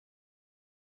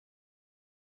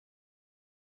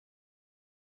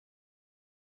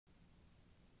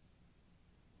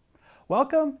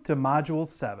Welcome to Module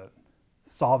 7,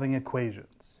 Solving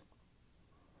Equations.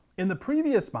 In the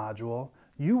previous module,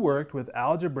 you worked with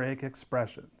algebraic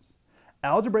expressions.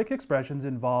 Algebraic expressions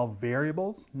involve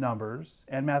variables, numbers,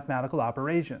 and mathematical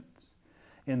operations.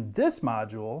 In this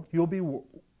module, you'll be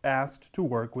asked to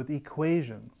work with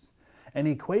equations. An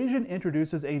equation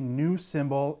introduces a new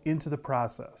symbol into the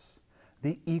process,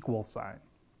 the equal sign.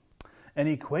 An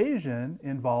equation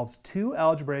involves two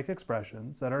algebraic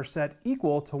expressions that are set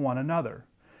equal to one another.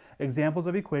 Examples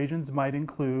of equations might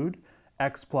include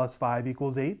x plus 5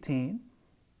 equals 18,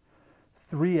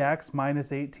 3x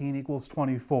minus 18 equals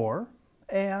 24,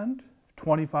 and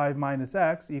 25 minus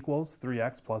x equals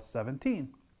 3x plus 17.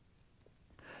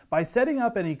 By setting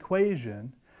up an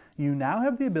equation, you now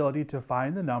have the ability to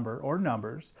find the number or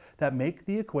numbers that make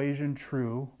the equation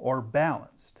true or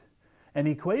balanced. An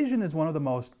equation is one of the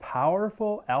most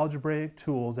powerful algebraic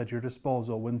tools at your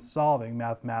disposal when solving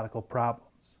mathematical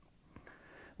problems.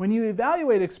 When you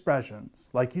evaluate expressions,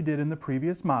 like you did in the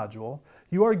previous module,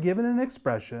 you are given an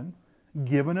expression,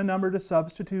 given a number to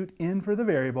substitute in for the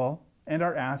variable, and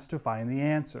are asked to find the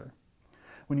answer.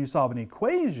 When you solve an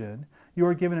equation, you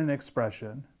are given an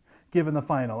expression, given the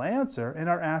final answer, and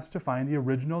are asked to find the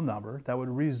original number that would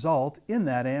result in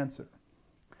that answer.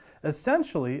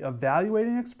 Essentially,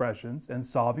 evaluating expressions and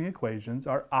solving equations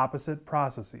are opposite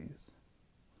processes.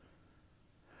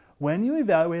 When you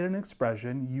evaluate an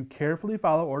expression, you carefully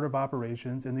follow order of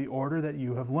operations in the order that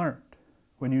you have learned.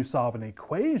 When you solve an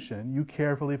equation, you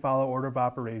carefully follow order of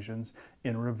operations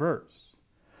in reverse.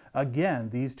 Again,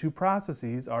 these two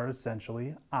processes are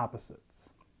essentially opposites.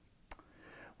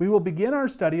 We will begin our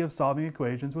study of solving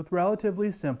equations with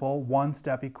relatively simple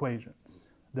one-step equations.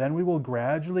 Then we will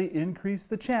gradually increase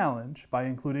the challenge by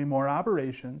including more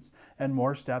operations and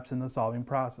more steps in the solving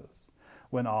process.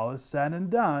 When all is said and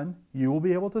done, you will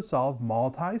be able to solve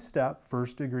multi-step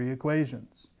first-degree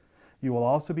equations. You will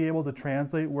also be able to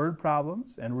translate word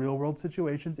problems and real-world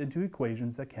situations into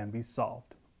equations that can be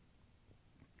solved.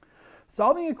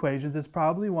 Solving equations is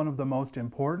probably one of the most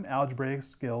important algebraic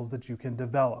skills that you can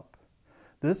develop.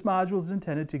 This module is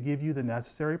intended to give you the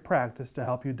necessary practice to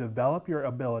help you develop your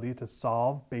ability to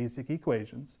solve basic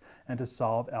equations and to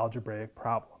solve algebraic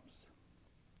problems.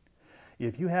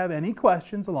 If you have any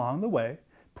questions along the way,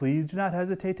 please do not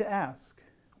hesitate to ask.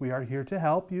 We are here to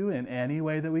help you in any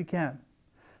way that we can.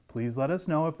 Please let us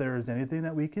know if there is anything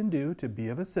that we can do to be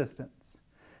of assistance.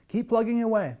 Keep plugging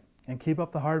away and keep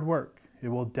up the hard work. It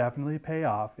will definitely pay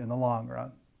off in the long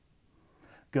run.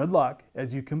 Good luck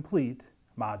as you complete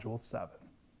Module 7.